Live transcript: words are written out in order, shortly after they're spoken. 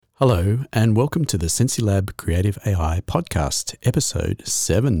Hello, and welcome to the SensiLab Creative AI Podcast, Episode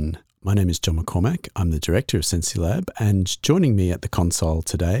 7. My name is John McCormack. I'm the Director of SensiLab, and joining me at the console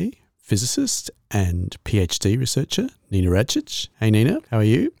today, physicist and PhD researcher, Nina Radjic. Hey Nina, how are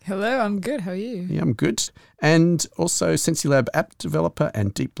you? Hello, I'm good. How are you? Yeah, I'm good. And also SensiLab app developer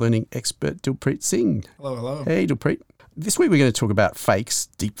and deep learning expert, Dilpreet Singh. Hello. Hey Dilpreet. This week we're going to talk about fakes,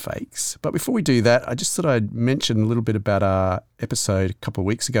 deep fakes. But before we do that, I just thought I'd mention a little bit about our episode a couple of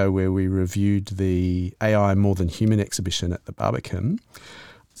weeks ago where we reviewed the AI More Than Human exhibition at the Barbican.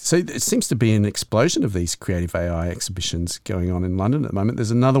 So there seems to be an explosion of these creative AI exhibitions going on in London at the moment.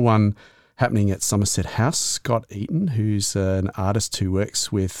 There's another one happening at Somerset House. Scott Eaton, who's an artist who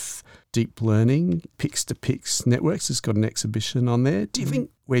works with deep learning, Pix2Pix networks, has got an exhibition on there. Do you think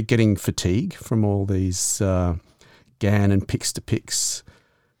we're getting fatigue from all these GAN and Pix2Pix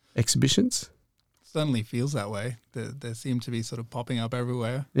exhibitions? Certainly feels that way. They seem to be sort of popping up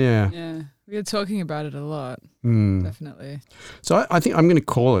everywhere. Yeah. Yeah, we are talking about it a lot, definitely. So I think I'm going to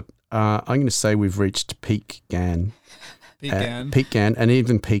call it, I'm going to say we've reached peak GAN. Peak GAN and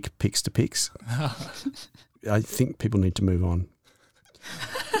even peak Pix2Pix. I think people need to move on.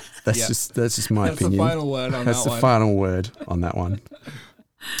 That's just my opinion. That's the final word on that one. That's the final word on that one.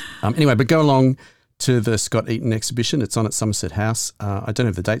 Anyway, but go along to the Scott Eaton exhibition. It's on at Somerset House. I don't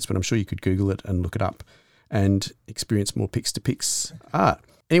have the dates, but I'm sure you could Google it and look it up and experience more Pix2Pix art.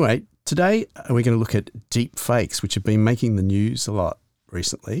 Anyway, today we're going to look at deep fakes, which have been making the news a lot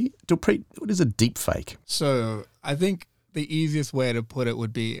recently. Dilpreet, what is a deep fake? So I think the easiest way to put it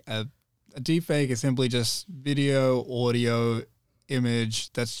would be a deep fake is simply just video, audio,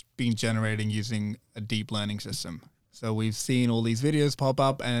 image that's being generated using a deep learning system. So we've seen all these videos pop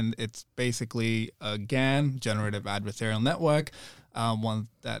up, and it's basically a GAN, generative adversarial network, one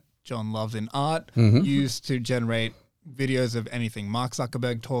that John loves in art, used to generate videos of anything. Mark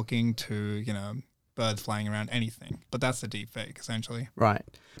Zuckerberg talking to, birds flying around, anything. But that's the deep fake, essentially. Right.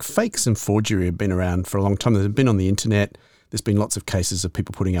 Fakes and forgery have been around for a long time. They've been on the internet. There's been lots of cases of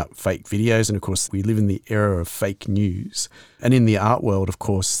people putting up fake videos. And of course, we live in the era of fake news. And in the art world, of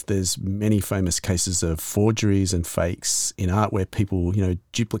course, there's many famous cases of forgeries and fakes in art where people,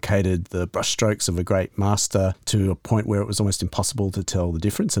 duplicated the brushstrokes of a great master to a point where it was almost impossible to tell the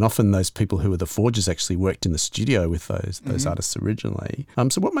difference. And often those people who were the forgers actually worked in the studio with those artists originally.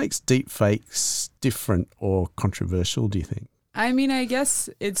 So what makes deep fakes different or controversial, do you think? I mean, I guess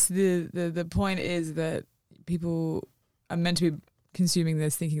it's the point is that people are meant to be consuming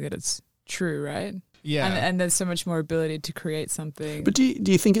this thinking that it's true, right? Yeah. And there's so much more ability to create something. But do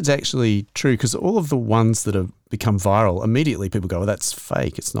you think it's actually true? Because all of the ones that have become viral, immediately people go, well, that's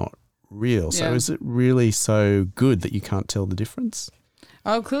fake. It's not real. So is it really so good that you can't tell the difference?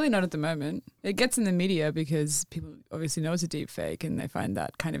 Oh, clearly not at the moment. It gets in the media because people obviously know it's a deep fake and they find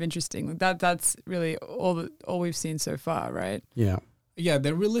that kind of interesting. That's really all we've seen so far, right? Yeah. Yeah,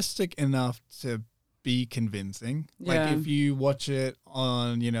 they're realistic enough to be convincing. Yeah. Like if you watch it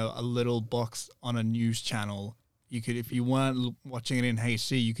on, a little box on a news channel, you could, if you weren't watching it in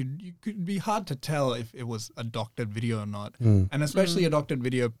HD, you could be hard to tell if it was a doctored video or not. And especially a doctored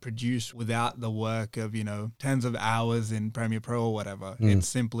video produced without the work of, tens of hours in Premiere Pro or whatever. It's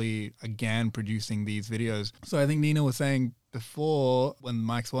simply, again, producing these videos. So I think Nina was saying before when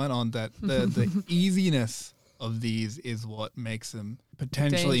mics weren't on that the easiness of these is what makes them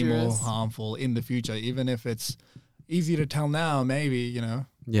potentially more harmful in the future, even if it's easy to tell now, maybe,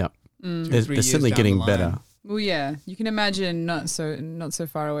 Yeah. 2-3 They're years certainly down getting the line. better. Well, yeah, you can imagine not so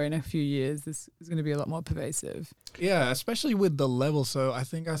far away in a few years, this is going to be a lot more pervasive. Yeah, especially with the level. So I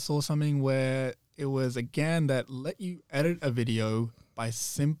think I saw something where it was a GAN that let you edit a video by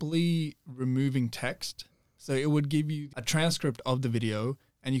simply removing text. So it would give you a transcript of the video,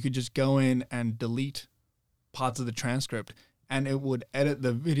 and you could just go in and delete parts of the transcript, and it would edit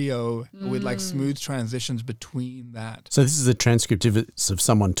the video with like smooth transitions between that. So this is a transcript of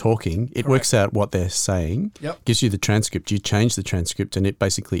someone talking. It works out what they're saying, gives you the transcript. You change the transcript and it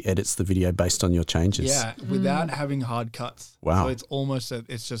basically edits the video based on your changes. Yeah, without having hard cuts. Wow. So it's almost,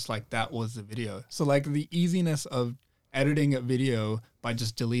 it's just like that was the video. So like the easiness of editing a video by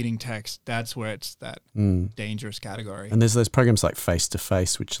just deleting text, that's where it's that dangerous category. And there's those programs like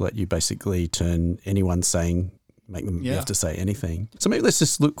Face2Face, which let you basically turn anyone saying, make them have to say anything. So maybe let's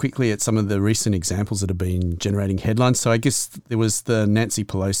just look quickly at some of the recent examples that have been generating headlines. So I guess there was the Nancy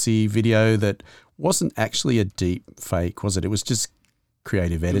Pelosi video that wasn't actually a deep fake, was it? It was just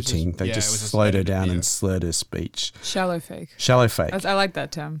creative was editing. just- They yeah, it just was just slowed her edited down video. and slurred her speech. Shallow fake. Shallow fake. I like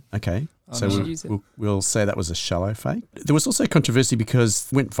that term. Okay. Oh, So no. should use it. we'll say that was a shallow fake. There was also controversy because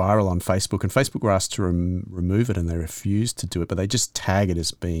it went viral on Facebook, and Facebook were asked to remove it, and they refused to do it, but they just tag it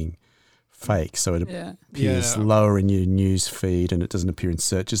as being fake. So it Yeah. appears Yeah. lower in your news feed, and it doesn't appear in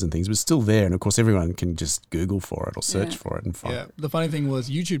searches and things, but it's still there. And of course, everyone can just Google for it or search Yeah. for it and find Yeah. it. The funny thing was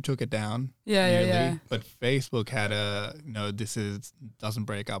YouTube took it down. Yeah, immediately, But Facebook had this doesn't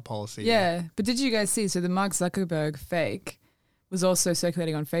break our policy. Yeah, but did you guys see? So the Mark Zuckerberg fake was also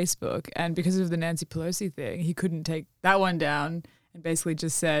circulating on Facebook, and because of the Nancy Pelosi thing, he couldn't take that one down, and basically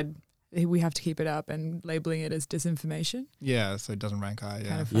just said we have to keep it up and labeling it as disinformation. Yeah, so it doesn't rank high. Yeah.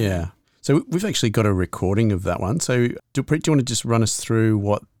 Kind of funny. Yeah. So we've actually got a recording of that one. So Preet, do you want to just run us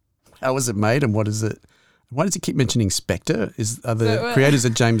through how was it made and what is it? Why does it keep mentioning Spectre? Are the So, creators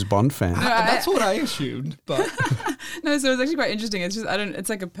a James Bond fan? That's what I assumed, but No, so it's actually quite interesting. It's just it's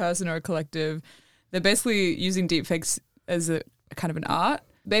like a person or a collective. They're basically using deepfakes as a kind of an art.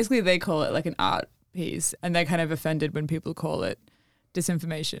 Basically, they call it like an art piece, and they're kind of offended when people call it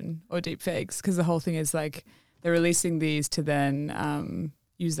disinformation or deepfakes, because the whole thing is like they're releasing these to then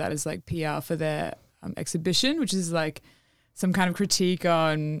use that as like PR for their exhibition, which is like some kind of critique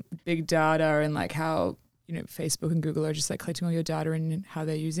on big data and like how, Facebook and Google are just like collecting all your data and how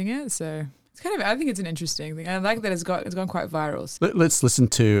they're using it. So it's kind of, I think it's an interesting thing. And I like that it's gone quite viral. Let's listen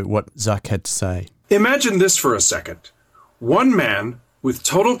to what Zuck had to say. Imagine this for a second. One man with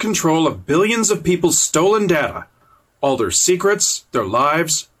total control of billions of people's stolen data, all their secrets, their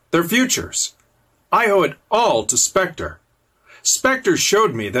lives, their futures. I owe it all to Spectre. Spectre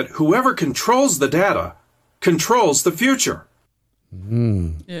showed me that whoever controls the data controls the future.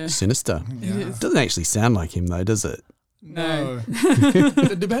 Yeah. Sinister. is. Doesn't actually sound like him though, does it? no.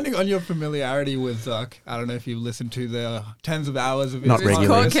 Depending on your familiarity with Zuck, I don't know if you've listened to the tens of hours of Not his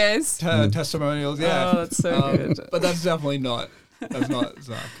regularly. Court case. testimonials. Yeah, Oh, that's so good. But that's definitely not. That's not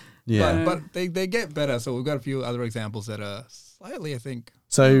Zuck. Yeah. But they get better. So we've got a few other examples that are slightly, I think.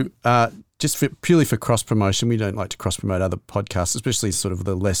 So just purely for cross promotion, we don't like to cross promote other podcasts, especially sort of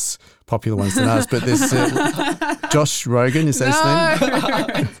the less popular ones than ours. But there's Josh Rogan, is that his name? No,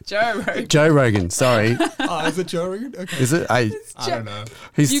 it's Joe Rogan. Joe Rogan, sorry. Oh, is it Joe Rogan? Okay. Is it? I don't know.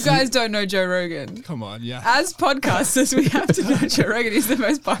 He's, You guys don't know Joe Rogan. Come on, yeah. As podcasters, we have to know Joe Rogan. He's the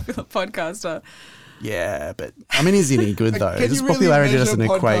most popular podcaster. Yeah, but I mean, is he any good though? Can His you really popularity measure doesn't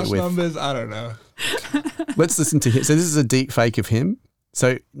equate podcast with. numbers? I don't know. Let's listen to him. So this is a deep fake of him.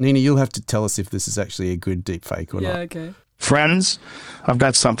 So Nina, you'll have to tell us if this is actually a good deep fake or Yeah, not. okay. Friends, I've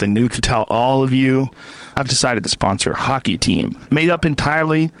got something new to tell all of you. I've decided to sponsor a hockey team made up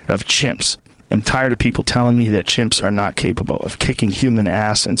entirely of chimps. I'm tired of people telling me that chimps are not capable of kicking human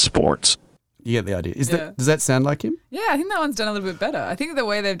ass in sports. You get the idea. Yeah. Does that sound like him? Yeah, I think that one's done a little bit better. I think the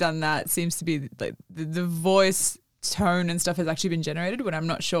way they've done that seems to be like the voice tone and stuff has actually been generated, when I'm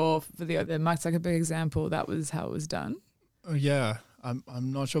not sure for the Mark Zuckerberg example, that was how it was done. Oh, yeah, I'm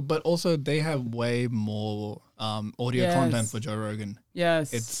not sure. But also, they have way more audio Yes. content for Joe Rogan.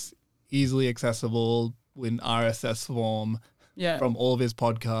 Yes. It's easily accessible in RSS form yeah. from all of his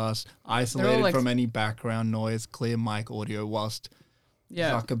podcasts, isolated like- from any background noise, clear mic audio, whilst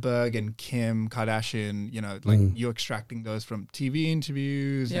yeah. Zuckerberg and Kim Kardashian, you're extracting those from TV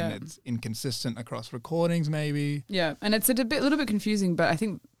interviews, Yeah. and it's inconsistent across recordings, maybe. Yeah, and it's little bit confusing, but I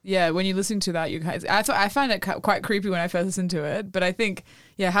think when you listen to that, you guys, I find it quite creepy when I first listened to it. But I think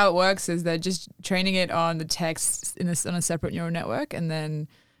how it works is they're just training it on the text on a separate neural network, and then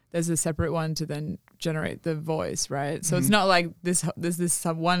there's a separate one to then generate the voice, right? So it's not like there's this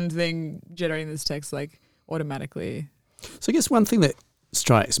one thing generating this text like automatically. So I guess one thing that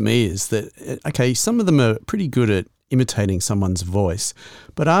strikes me is that, okay, some of them are pretty good at imitating someone's voice,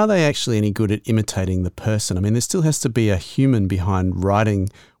 but are they actually any good at imitating the person? I mean, there still has to be a human behind writing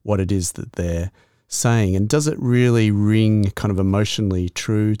what it is that they're saying, and does it really ring kind of emotionally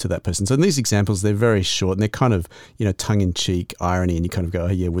true to that person? So in these examples, they're very short and they're kind of, tongue-in-cheek irony, and you kind of go,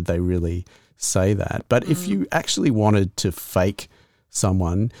 oh yeah, would they really say that? But if you actually wanted to fake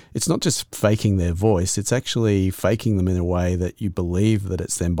someone, it's not just faking their voice, it's actually faking them in a way that you believe that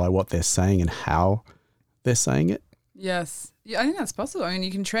it's them by what they're saying and how they're saying it. Yes. Yeah, I think that's possible. I mean,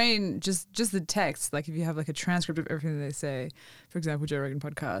 you can train just the text, like if you have like a transcript of everything that they say, for example, Joe Rogan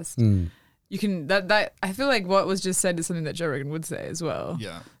podcast. You can that I feel like what was just said is something that Joe Rogan would say as well.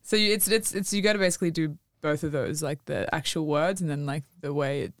 Yeah. So it's you got to basically do both of those, like the actual words and then like the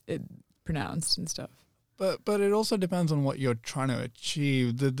way it pronounced and stuff. But it also depends on what you're trying to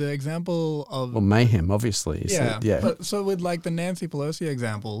achieve. The example of Well, mayhem, obviously. Is yeah, yeah. But so with like the Nancy Pelosi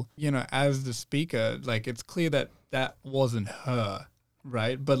example, as the speaker, like it's clear that wasn't her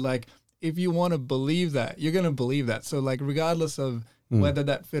right? But like, if you want to believe that, you're going to believe that. So like, regardless of whether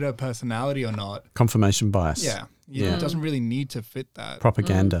that fit her personality or not. Confirmation bias. Yeah. Yeah. It doesn't really need to fit that.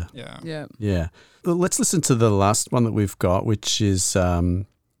 Propaganda. Yeah. Yeah. Yeah. Well, let's listen to the last one that we've got, which is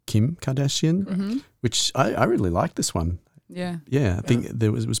Kim Kardashian, which I really like this one. Yeah. Yeah, I think it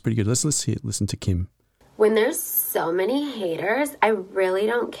was pretty good. Let's listen to Kim. When there's so many haters, I really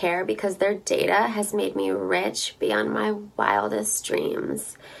don't care because their data has made me rich beyond my wildest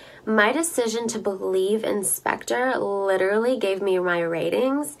dreams. My decision to believe in Spectre literally gave me my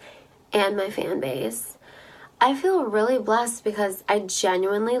ratings and my fan base. I feel really blessed because I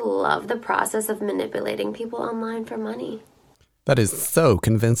genuinely love the process of manipulating people online for money. That is so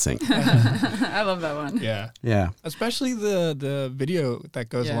convincing. I love that one. Yeah. Yeah. Especially the video that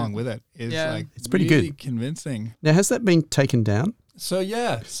goes along with it is like It's pretty really good. convincing. Now, has that been taken down?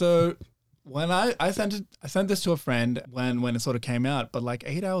 So when I sent this to a friend when it sort of came out, but like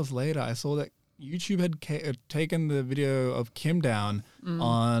 8 hours later, I saw that YouTube had taken the video of Kim down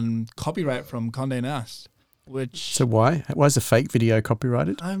on copyright from Condé Nast, which So why? Why is a fake video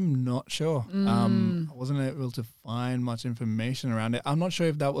copyrighted? I'm not sure. I wasn't able to find much information around it. I'm not sure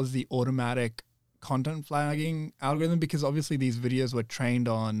if that was the automatic content flagging algorithm, because obviously these videos were trained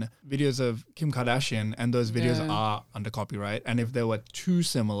on videos of Kim Kardashian and those videos are under copyright. And if they were too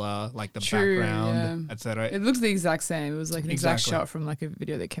similar, like the background, etc. It looks the exact same. It was like an exact Exactly. shot from like a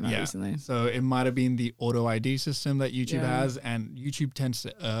video that came out recently. So it might have been the auto ID system that YouTube has, and YouTube tends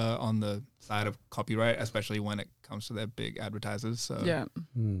to err on the side of copyright, especially when it comes to their big advertisers. So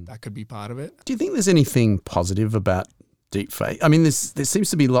that could be part of it. Do you think there's anything positive about deepfake? I mean, there seems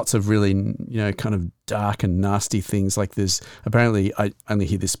to be lots of really, kind of dark and nasty things. Like there's apparently, I only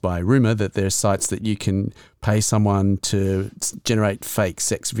hear this by rumor, that there are sites that you can pay someone to generate fake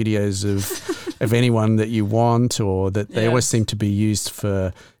sex videos of anyone that you want, or that they always seem to be used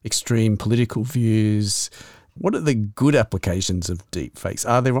for extreme political views. What are the good applications of deepfakes?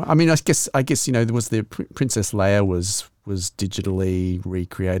 Are there? I mean, I guess there was the Princess Leia was digitally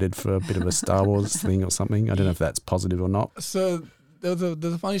recreated for a bit of a Star Wars thing or something. I don't know if that's positive or not. So there's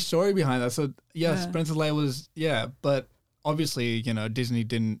a funny story behind that. So yes, Princess Leia was but obviously Disney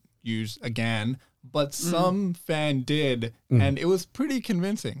didn't use a GAN, but some fan did, and it was pretty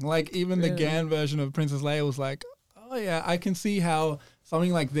convincing. Like even the GAN version of Princess Leia was like, oh yeah, I can see how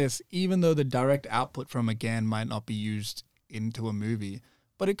something like this, even though the direct output from a GAN might not be used into a movie,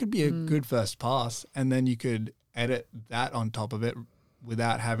 but it could be a good first pass, and then you could edit that on top of it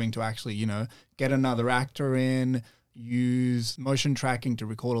without having to actually, get another actor in, use motion tracking to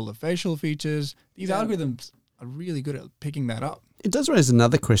record all the facial features. These algorithms are really good at picking that up. It does raise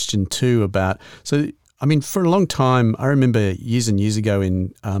another question too about, for a long time, I remember years and years ago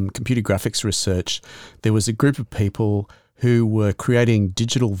in computer graphics research, there was a group of people who were creating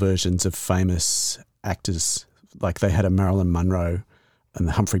digital versions of famous actors. Like they had a Marilyn Monroe and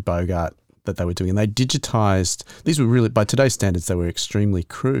the Humphrey Bogart that they were doing. And they digitized, these were really, by today's standards, they were extremely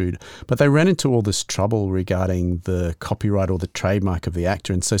crude, but they ran into all this trouble regarding the copyright or the trademark of the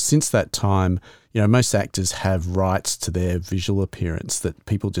actor. And so since that time, most actors have rights to their visual appearance, that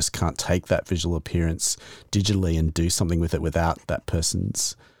people just can't take that visual appearance digitally and do something with it without that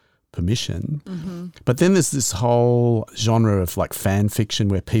person's permission. But then there's this whole genre of like fan fiction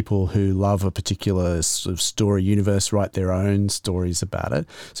where people who love a particular sort of story universe write their own stories about it.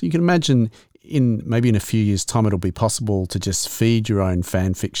 So you can imagine maybe in a few years' time it'll be possible to just feed your own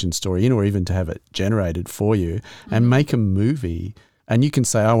fan fiction story in, or even to have it generated for you and make a movie. And you can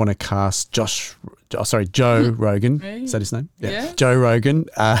say, I want to cast Joe Rogan. Is that his name? Yeah. Joe Rogan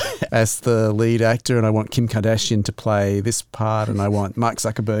as the lead actor, and I want Kim Kardashian to play this part, and I want Mark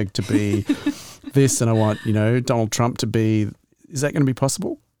Zuckerberg to be this, and I want, Donald Trump to be. Is that going to be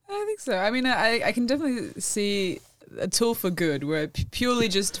possible? I think so. I mean, I can definitely see a tool for good where purely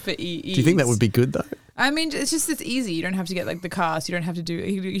just for ease. Do you think that would be good though? I mean, it's easy. You don't have to get like the cast. You don't have to do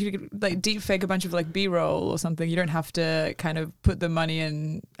you could like deep fake a bunch of like B-roll or something. You don't have to kind of put the money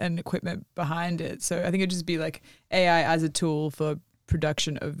and equipment behind it. So I think it'd just be like AI as a tool for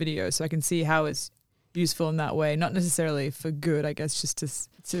production of video. So I can see how it's useful in that way. Not necessarily for good, I guess, just it's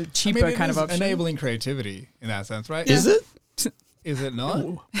a cheaper kind of option. Enabling creativity in that sense, right? Is it? Is it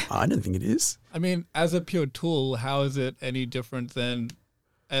not? I don't think it is. I mean, as a pure tool, how is it any different than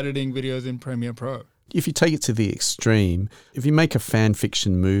editing videos in Premiere Pro? If you take it to the extreme, if you make a fan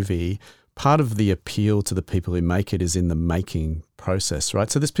fiction movie, part of the appeal to the people who make it is in the making process,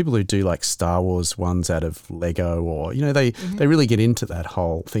 right? So there's people who do like Star Wars ones out of Lego, or, they really get into that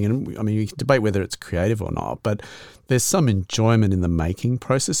whole thing. And I mean, you can debate whether it's creative or not, but there's some enjoyment in the making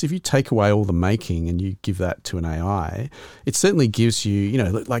process. If you take away all the making and you give that to an AI, it certainly gives you,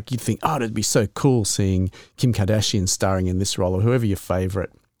 like you'd think, oh, it'd be so cool seeing Kim Kardashian starring in this role, or whoever your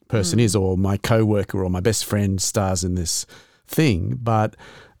favorite person is, or my coworker or my best friend stars in this thing. But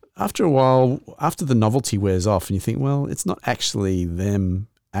after a while, after the novelty wears off and you think, well, it's not actually them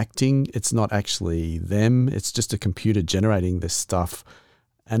acting, it's not actually them, it's just a computer generating this stuff,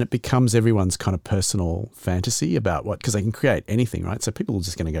 and it becomes everyone's kind of personal fantasy about because they can create anything, right? So people are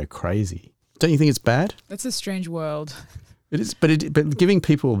just going to go crazy. Don't you think it's bad? That's a strange world. It is, but giving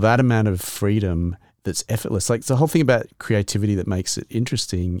people that amount of freedom that's effortless, like the whole thing about creativity that makes it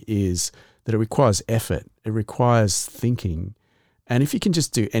interesting is that it requires effort, it requires thinking. And if you can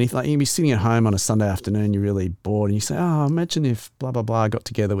just do anything, like you can be sitting at home on a Sunday afternoon, you're really bored, and you say, oh, imagine if blah, blah, blah got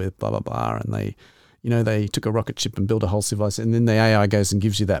together with blah, blah, blah, and they took a rocket ship and built a whole civilization, and then the AI goes and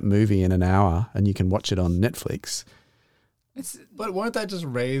gives you that movie in an hour and you can watch it on Netflix. But won't that just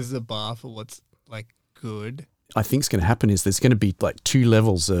raise the bar for what's like good? I think is going to happen is there's going to be like two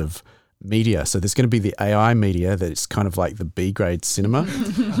levels of media. So there's going to be the AI media that's kind of like the B-grade cinema.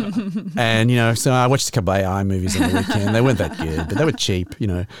 And, so I watched a couple of AI movies on the weekend. They weren't that good, but they were cheap,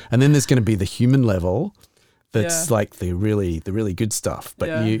 And then there's going to be the human level that's like the really good stuff.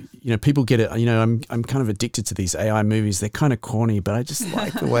 But, people get it. I'm kind of addicted to these AI movies. They're kind of corny, but I just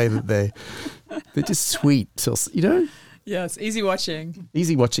like the way that they're just sweet. So, Yeah, it's easy watching.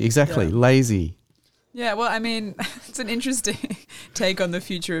 Easy watching, exactly. Yeah. Lazy. Yeah, well, I mean, it's an interesting take on the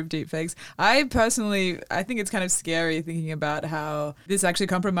future of deepfakes. I think it's kind of scary thinking about how this actually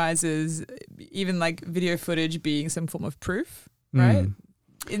compromises even like video footage being some form of proof, right?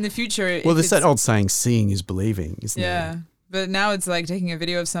 In the future. Well, there's that old saying, seeing is believing, isn't there? Yeah. But now it's like taking a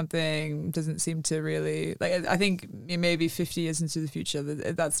video of something doesn't seem to really, like, I think maybe 50 years into the future,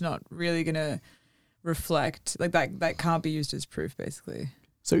 that's not really going to reflect, like that can't be used as proof, basically.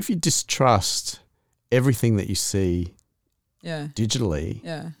 So if you distrust everything that you see digitally,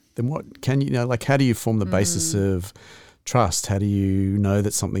 then what can how do you form the basis of trust? How do you know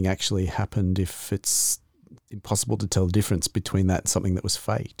that something actually happened if it's impossible to tell the difference between that and something that was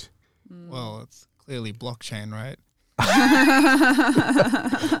faked? Well, it's clearly blockchain, right?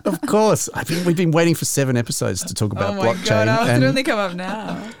 Of course. We've been waiting for 7 episodes to talk about blockchain. God, how did it only come up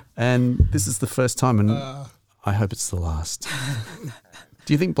now? And this is the first time, and I hope it's the last.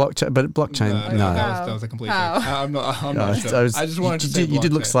 Do you think blockchain? But blockchain, no. That was a complete joke. I'm not sure. I just wanted to say you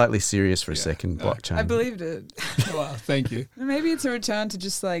did look slightly serious for a second, blockchain. I believed it. Well, thank you. Maybe it's a return to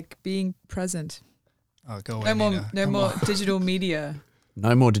just like being present. Oh, go away, No more digital media.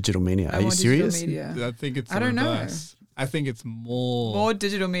 No more digital media. Are you serious? I think it's I don't know. I think it's more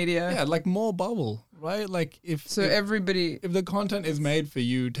digital media. Yeah, like more bubble, right? Like if the content is made for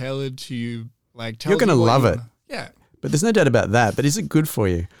you, tailored to you, like you're going to love it. Yeah. But there's no doubt about that. But is it good for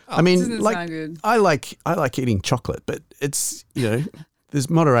you? I mean, doesn't sound good. I like eating chocolate, but it's there's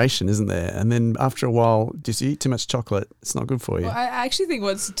moderation, isn't there? And then after a while, just eat too much chocolate, it's not good for you. Well, I actually think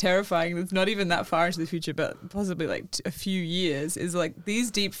what's terrifying, that's not even that far into the future, but possibly like a few years, is like these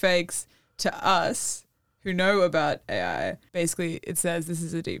deep fakes to us who know about AI. Basically, it says this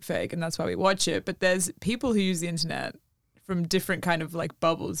is a deep fake, and that's why we watch it. But there's people who use the internet from different kind of like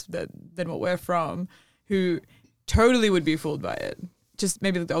bubbles than what we're from, who totally would be fooled by it. Just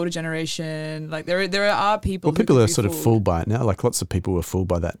maybe like the older generation, like there are people. Well, people are sort of fooled by it now. Like lots of people were fooled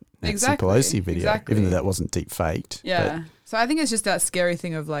by that Nancy Pelosi video, even though that wasn't deep faked. Yeah. But so I think it's just that scary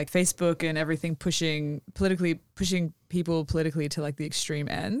thing of like Facebook and everything pushing people politically to like the extreme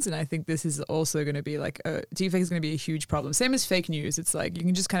ends. And I think this is also going to be like deepfake is going to be a huge problem. Same as fake news. It's like you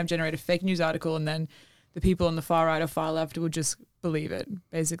can just kind of generate a fake news article, and then the people on the far right or far left will just believe it,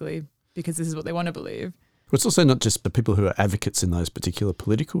 basically, because this is what they want to believe. Well, it's also not just the people who are advocates in those particular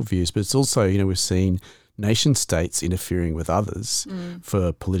political views, but it's also, we've seen nation states interfering with others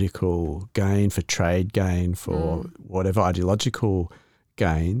for political gain, for trade gain, for whatever ideological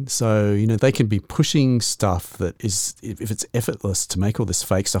gain. So, they can be pushing stuff that is, if it's effortless to make all this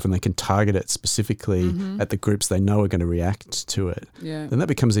fake stuff, and they can target it specifically at the groups they know are going to react to it, then that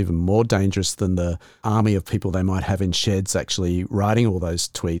becomes even more dangerous than the army of people they might have in sheds actually writing all those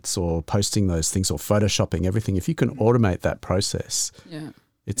tweets or posting those things or photoshopping everything. If you can automate that process,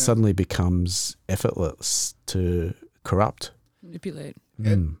 it suddenly becomes effortless to corrupt. Manipulate.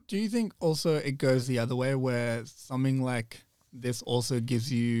 Do you think also it goes the other way, where something like this also gives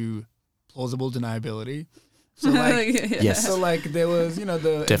you plausible deniability? So like, Yes. so like there was, the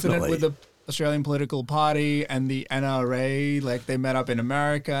incident Definitely. with the Australian political party and the NRA, like they met up in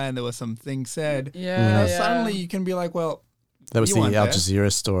America and there was some things said. Yeah, Suddenly you can be like, well, That was you the weren't Al there.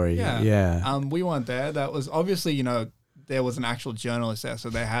 Jazeera story. Yeah. We weren't there. That was obviously, there was an actual journalist there, so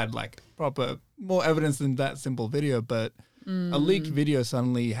they had like more evidence than that simple video. But a leaked video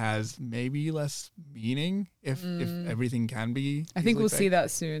suddenly has maybe less meaning if everything can be. I think easily we'll faked. see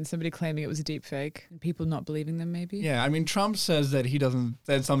that soon. Somebody claiming it was a deep fake and people not believing them, maybe. Yeah, I mean, Trump says that he doesn't.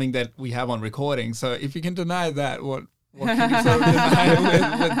 That's something that we have on recording. So if you can deny that, what can you sort of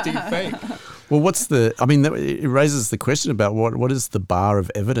deny with deep fake? Well, it raises the question about what is the bar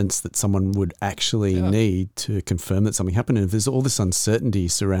of evidence that someone would actually need to confirm that something happened? And if there's all this uncertainty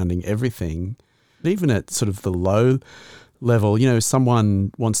surrounding everything, even at sort of the low level,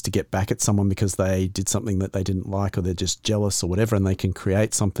 someone wants to get back at someone because they did something that they didn't like, or they're just jealous or whatever, and they can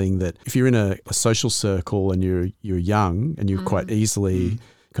create something that, if you're in a social circle and you're young and you're quite easily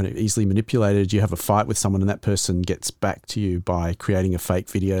manipulated, you have a fight with someone and that person gets back to you by creating a fake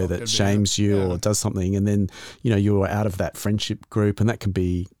video that shames you or does something, and then you're out of that friendship group, and that can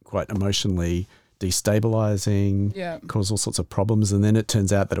be quite emotionally destabilizing, cause all sorts of problems, and then it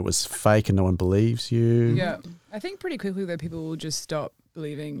turns out that it was fake and no one believes you. Yeah. I think pretty quickly though people will just stop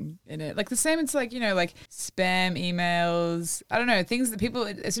believing in it. Like the same, it's like, like spam emails. I don't know, things that people,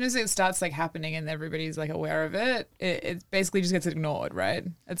 as soon as it starts like happening and everybody's like aware of it, it basically just gets ignored, right?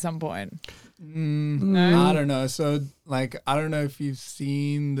 At some point. No? I don't know. So like, I don't know if you've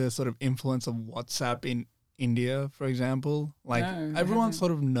seen the sort of influence of WhatsApp in India, for example. Like everyone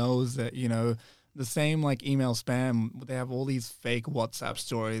sort of knows that, the same like email spam, they have all these fake WhatsApp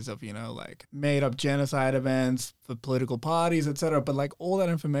stories of, like made up genocide events for political parties, etc. But like all that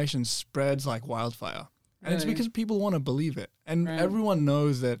information spreads like wildfire. And it's because people want to believe it. And everyone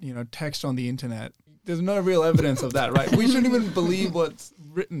knows that, text on the internet, there's no real evidence of that, right? We shouldn't even believe what's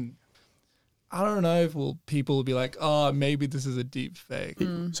written. I don't know if people will be like, oh, maybe this is a deep fake.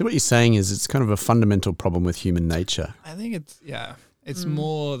 So what you're saying is it's kind of a fundamental problem with human nature. I think it's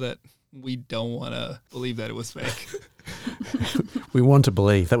more that we don't want to believe that it was fake. We want to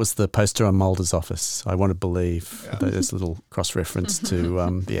believe. That was the poster on Mulder's office. I want to believe. There's a little cross-reference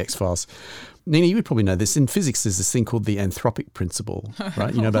to the X-Files. Nina, you would probably know this. In physics, there's this thing called the anthropic principle,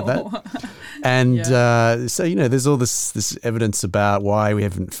 right? You know about that? And so, there's all this evidence about why we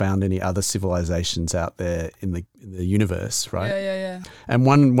haven't found any other civilizations out there in the universe, right? Yeah. And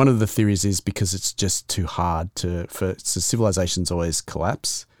one of the theories is because it's just too hard so civilizations always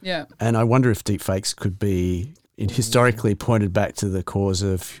collapse. Yeah. And I wonder if deepfakes could be historically pointed back to the cause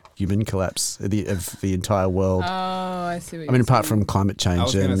of human collapse of the entire world. Oh, I see what I mean, apart from climate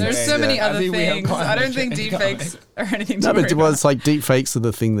change. There's so many other think we have things. climate I don't think change deepfakes are anything to No, worry but it's about. like deepfakes are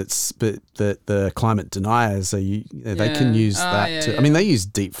the thing that the climate deniers they can use that to. I mean, they use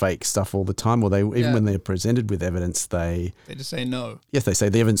deepfake stuff all the time, or when they're presented with evidence, they just say no. Yes, they say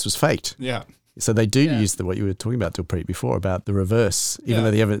the evidence was faked. Yeah. So they do use what you were talking about, Dilpreet, before about the reverse. Even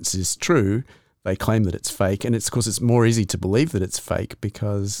though the evidence is true, they claim that it's fake, and of course it's more easy to believe that it's fake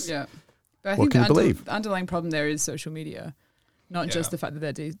because But I what think can you believe? The underlying problem there is social media, not just the fact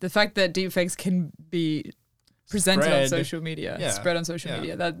that the fact that deepfakes can be presented on social media, spread on social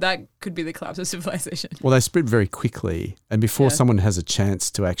media. That could be the collapse of civilization. Well, they spread very quickly, and before someone has a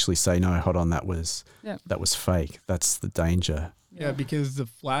chance to actually say, "No, hold on, that was fake." That's the danger. Yeah, because the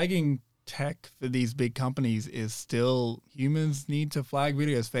flagging tech for these big companies is still humans need to flag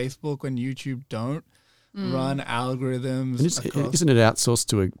videos. Facebook and YouTube don't run algorithms. And isn't it outsourced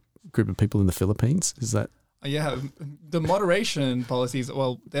to a group of people in the Philippines? Is that? Yeah, the moderation policies.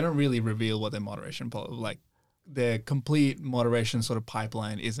 Well, they don't really reveal what their moderation their complete moderation sort of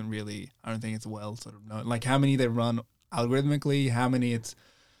pipeline isn't really. I don't think it's well sort of known. Like how many they run algorithmically, how many it's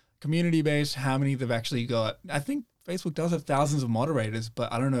community based, how many they've actually got. I think Facebook does have thousands of moderators,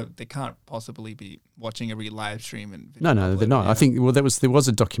 but I don't know. They can't possibly be watching every live stream and video. No, they're not. I think there was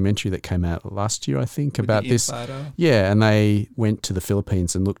a documentary that came out last year, I think, about this. Insider. Yeah, and they went to the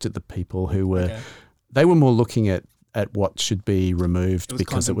Philippines and looked at the people who were. They were more looking at what should be removed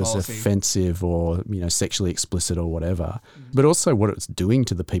because it was policy. offensive or sexually explicit or whatever, but also what it's doing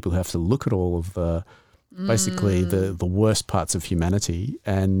to the people who have to look at all of the. Basically, the worst parts of humanity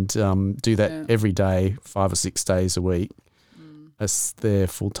and do that every day, 5 or 6 days a week as their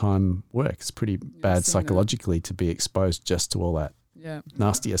full-time work. It's pretty bad psychologically to be exposed just to all that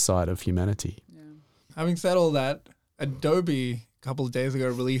nastier side of humanity. Yeah. Having said all that, Adobe a couple of days ago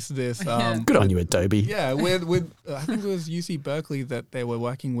released this. Good on you, Adobe. Yeah, with I think it was UC Berkeley that they were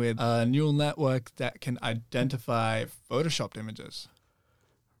working with a neural network that can identify photoshopped images.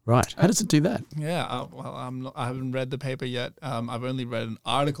 Right. How does it do that? Yeah, I haven't read the paper yet. I've only read an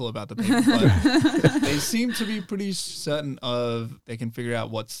article about the paper, but they seem to be pretty certain of they can figure out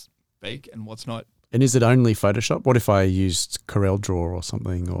what's fake and what's not. And is it only Photoshop? What if I used CorelDRAW or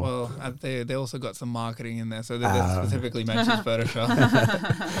something? Or Well, they also got some marketing in there, so they specifically mentions Photoshop.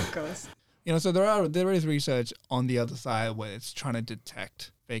 Of course. You know, so there is research on the other side where it's trying to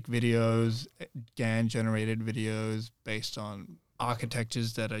detect fake videos, GAN-generated videos based on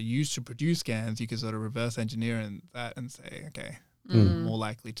architectures that are used to produce GANs. You can sort of reverse engineer in that and say, okay, more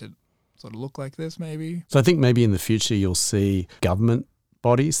likely to sort of look like this maybe. So I think maybe in the future you'll see government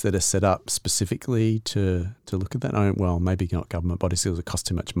bodies that are set up specifically to look at that. Well, maybe not government bodies because it costs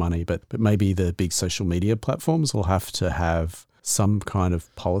too much money, but maybe the big social media platforms will have to have some kind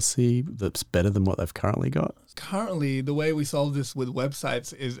of policy that's better than what they've currently got. Currently, the way we solve this with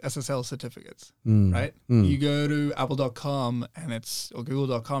websites is SSL certificates, right? You go to apple.com or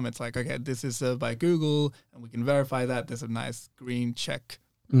google.com, it's like, okay, this is served by Google, and we can verify that. There's a nice green check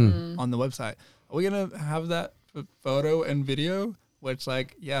on the website. Are we going to have that for photo and video, where it's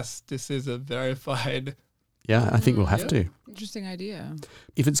like, yes, this is a verified... Yeah, I think we'll have to. Interesting idea.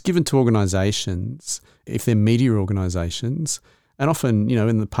 If it's given to organisations, if they're media organisations, and often, you know,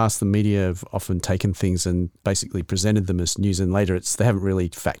 in the past, the media have often taken things and basically presented them as news, and later they haven't really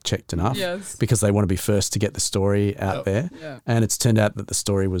fact-checked enough because they want to be first to get the story out there. Yeah. And it's turned out that the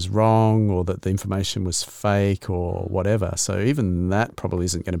story was wrong or that the information was fake or whatever. So even that probably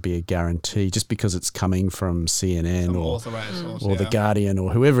isn't going to be a guarantee just because it's coming from CNN or The Guardian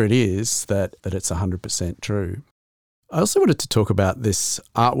or whoever it is that it's 100% true. I also wanted to talk about this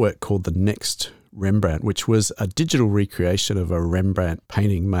artwork called The Next Rembrandt, which was a digital recreation of a Rembrandt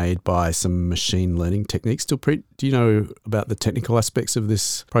painting made by some machine learning techniques. Dilpreet, do you know about the technical aspects of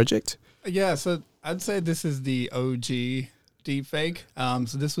this project? Yeah, so I'd say this is the OG deepfake.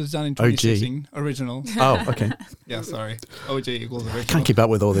 So this was done in 2016. OG. Original. Oh, okay. Yeah, sorry. OG equals original. Can't keep up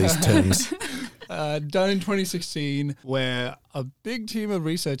with all these terms. Done in 2016, where a big team of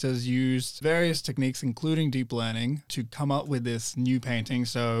researchers used various techniques, including deep learning, to come up with this new painting.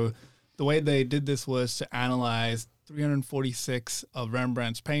 So the way they did this was to analyze 346 of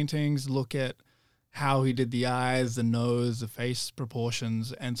Rembrandt's paintings, look at how he did the eyes, the nose, the face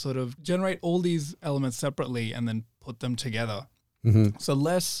proportions, and sort of generate all these elements separately and then put them together. So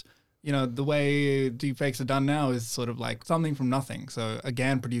less, you know, the way deepfakes are done now is sort of like something from nothing. So a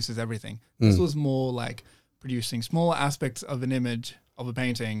GAN produces everything. This was more like producing small aspects of an image of a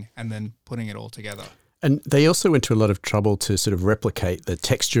painting and then putting it all together. And they also went to a lot of trouble to sort of replicate the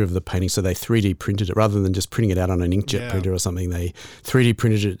texture of the painting. So they 3D printed it rather than just printing it out on an inkjet printer or something. They 3D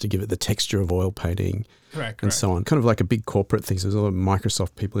printed it to give it the texture of oil painting. Correct. So on. Kind of like a big corporate thing. So there's a lot of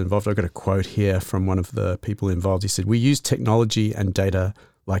Microsoft people involved. I've got a quote here from one of the people involved. He said, "We use technology and data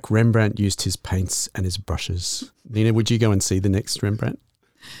like Rembrandt used his paints and his brushes." Nina, would you go and see The Next Rembrandt?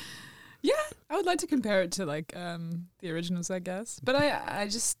 Yeah, I would like to compare it to like the originals, I guess. But I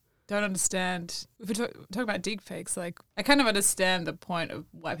just don't understand. If we talk about deepfakes, like I kind of understand the point of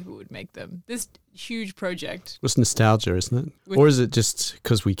why people would make them. This huge project. It's nostalgia, isn't it? Or is it just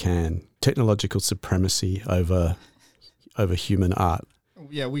because we can? Technological supremacy over human art.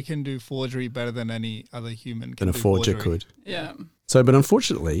 Yeah, we can do forgery better than any other human can than a forger could. Yeah. So, but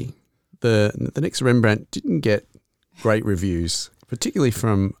unfortunately, the Next Rembrandt didn't get great reviews, particularly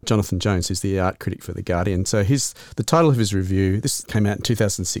from Jonathan Jones, who's the art critic for The Guardian. So the title of his review, this came out in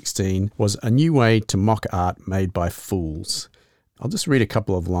 2016, was "A New Way to Mock Art Made by Fools." I'll just read a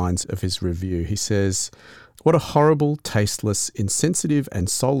couple of lines of his review. He says, "What a horrible, tasteless, insensitive and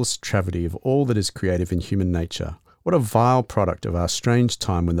soulless travesty of all that is creative in human nature. What a vile product of our strange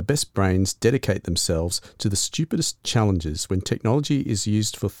time when the best brains dedicate themselves to the stupidest challenges, when technology is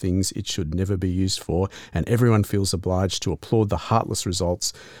used for things it should never be used for, and everyone feels obliged to applaud the heartless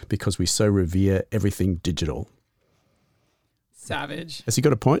results because we so revere everything digital." Savage. Has he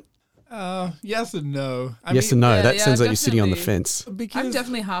got a point? Yes and no. Yes and no. That sounds like you're sitting on the fence. I'm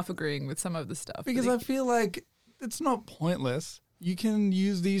definitely half agreeing with some of the stuff. Because I feel like it's not pointless. You can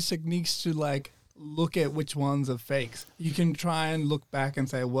use these techniques to like look at which ones are fakes. You can try and look back and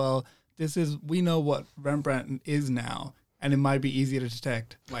say, well, we know what Rembrandt is now, and it might be easier to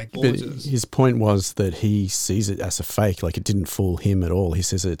detect like forgers. His point was that he sees it as a fake, like it didn't fool him at all. He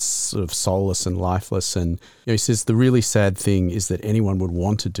says it's sort of soulless and lifeless, and he says the really sad thing is that anyone would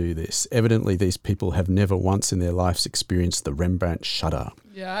want to do this. Evidently, these people have never once in their lives experienced the Rembrandt shudder.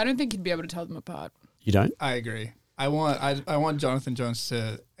 Yeah, I don't think he'd be able to tell them apart. You don't? I agree. I want Jonathan Jones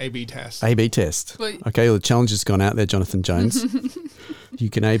to A/B test. A/B test. Okay, well, the challenge has gone out there, Jonathan Jones. You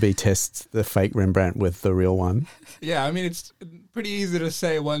can A/B test the fake Rembrandt with the real one. Yeah, I mean, pretty easy to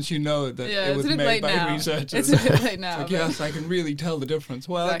say once you know that Yeah, it was it's a bit made late by now. researchers. It's a bit late now. Like, but- yes, I can really tell the difference.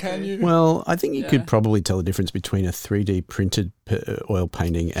 Well, Exactly. can you? Well, I think you Yeah. could probably tell the difference between a 3D printed oil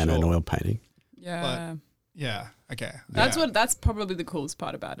painting and an Sure. oil painting. Yeah. Yeah. Okay. That's probably the coolest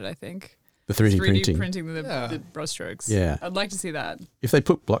part about it, I think. The 3D, 3D printing. the, Yeah. the brushstrokes. Yeah. I'd like to see that. If they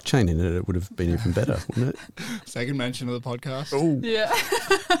put blockchain in it, it would have been even better, wouldn't it? Second mention of the podcast. Yeah.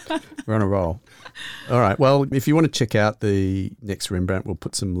 We're on a roll. All right. Well, if you want to check out the next Rembrandt, we'll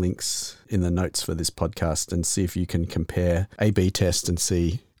put some links in the notes for this podcast and see if you can compare A/B test and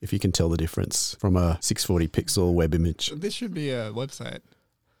see if you can tell the difference from a 640 pixel web image. This should be a website.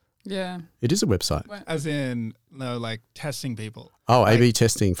 Yeah. It is a website. As in, no, like testing people. Oh, Like- A/B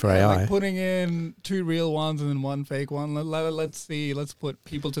testing for Yeah, AI. like putting in 2 real ones and then 1 fake one. Let's see. Let's put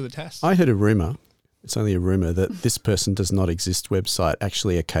people to the test. I heard a rumor. It's only a rumor that this person does not exist website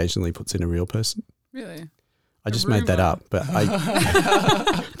actually occasionally puts in a real person. Really? I A just made that rumour. up, but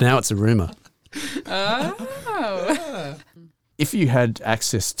now it's a rumor. Oh. If you had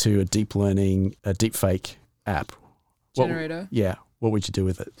access to a deep fake app, Generator. what would you do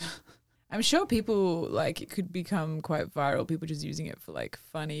with it? I'm sure people like it could become quite viral. People just using it for like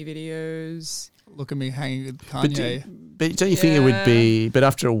funny videos. Look at me hanging with But Kanye. don't you think it would Yeah. be? But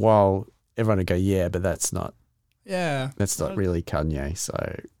after a while, everyone would go, "Yeah, but that's not Yeah. really Kanye." So,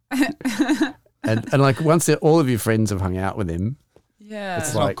 and like once all of your friends have hung out with him, Yeah.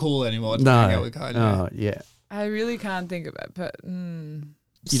 It's like- not cool anymore to hang out with Kanye. oh yeah, I really can't think of it, but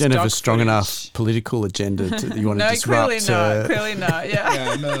you don't have a stock strong footage. enough political agenda that you want to No, clearly disrupt. not. Clearly not. Yeah.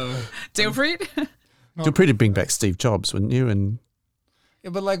 Yeah, no. Dilfried? You'll pretty bring back Steve Jobs, wouldn't you? And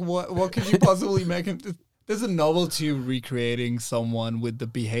Yeah, but like, what could you possibly make him? There's a novelty of recreating someone with the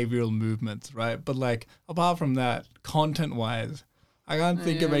behavioral movements, right? But like, apart from that, content-wise, I can't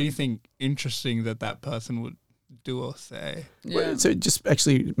think of Yeah. anything interesting that person would do or say. Yeah. so, just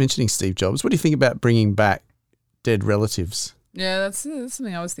actually mentioning Steve Jobs, what do you think about bringing back dead relatives? Yeah, that's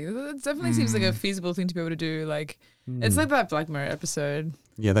something I was thinking. It definitely seems like a feasible thing to be able to do. Like, it's like that Black Mirror episode.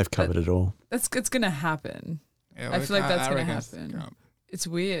 Yeah, they've covered it all. It's gonna happen. Yeah, I feel like that's gonna reckon it's happen. gonna- It's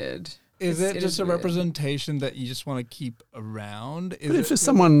weird. Is It's- it it just is a weird. representation that you just want to keep around? Is But it if it's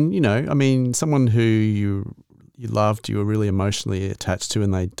someone, someone who you loved, you were really emotionally attached to,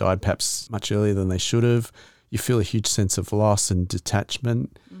 and they died perhaps much earlier than they should have, you feel a huge sense of loss and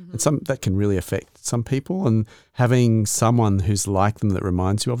detachment. And that can really affect some people. And having someone who's like them that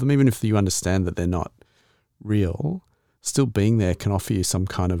reminds you of them, even if you understand that they're not real, still being there can offer you some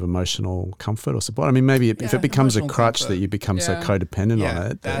kind of emotional comfort or support. I mean, maybe if Yeah, it becomes a emotional crutch comfort. that you become so Yeah. codependent Yeah,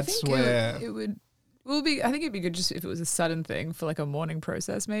 on it. that- I That's think where- it would. Will be. I think it'd be good just if it was a sudden thing for like a mourning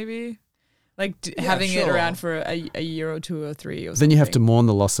process, maybe, like having it sure. around for a year or 2 or 3 or something. then you have to mourn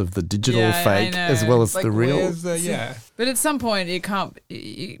the loss of the digital Yeah, I fake know. as well as like, the real. where's the- yeah. But at some point, you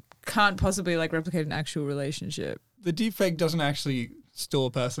can't possibly like replicate an actual relationship. The deepfake doesn't actually store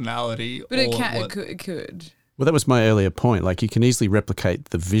personality. But or it can. what- It could. Well, that was my earlier point. Like, you can easily replicate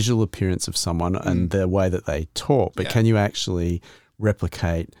the visual appearance of someone and the way that they talk, but Yeah. can you actually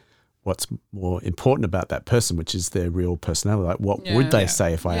replicate what's more important about that person, which is their real personality? Like, what Yeah. would they Yeah.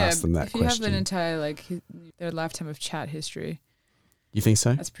 say if I asked them that if you question? have an entire like their lifetime of chat history, You think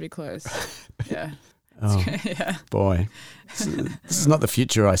so? that's pretty close. Yeah. Oh, Yeah. boy. This is not the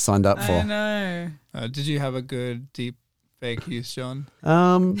future I signed up I for. know. Did you have a good deep fake use, John?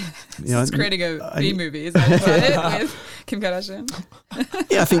 It's creating a B movie, is that it? With Kim Kardashian.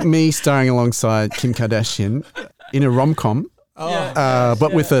 yeah, I think me starring alongside Kim Kardashian in a rom-com, Yeah.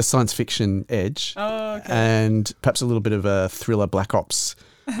 but with a science fiction edge. Oh, okay. And perhaps a little bit of a thriller Black Ops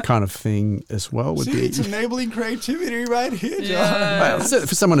kind of thing as well would See, be. it's enabling creativity right here, John. Yeah. Well, so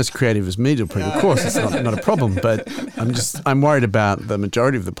for someone as creative as me, of course, it's not a problem. But I'm worried about the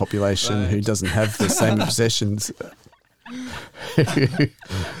majority of the population who Right. doesn't have the same obsessions.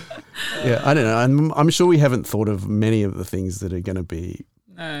 Yeah, I don't know. I'm sure we haven't thought of many of the things that are going to be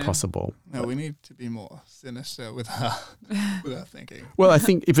No. possible. No, we need to be more sinister with our thinking. Well, I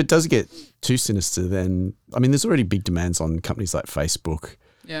think if it does get too sinister, then there's already big demands on companies like Facebook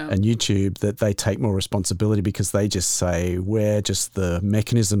Yeah. and YouTube that they take more responsibility because they just say we're just the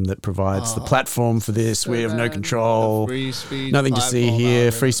mechanism that provides the platform for this. So we have no bad. control. Free speech. Nothing to see platform here.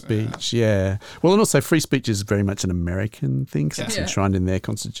 algorithm, Free yeah. speech, yeah. Well, and also free speech is very much an American thing because it's Yeah. enshrined in their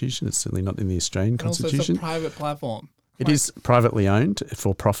constitution. It's certainly not in the Australian And also, it's constitution. a private platform. It is privately owned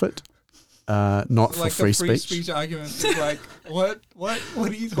for profit, not for Like free the free speech. speech argument is like, what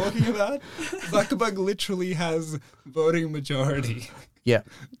are you talking about? Zuckerberg literally has voting majority Yeah,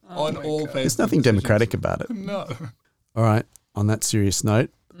 on all Facebook there's nothing decisions. democratic about it. No. All right. On that serious note,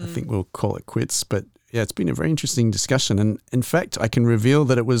 I Mm. think we'll call it quits. But Yeah, it's been a very interesting discussion. And in fact, I can reveal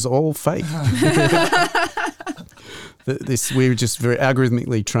that it was all fake. We were just very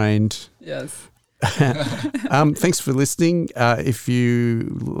algorithmically trained. Yes. Thanks for listening. If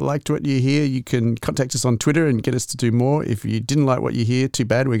you liked what you hear, you can contact us on Twitter and get us to do more. If you didn't like what you hear, too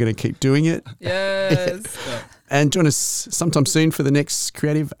bad. We're going to keep doing it. Yes. And join us sometime soon for the next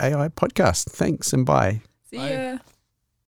Creative AI podcast. Thanks and bye. See ya.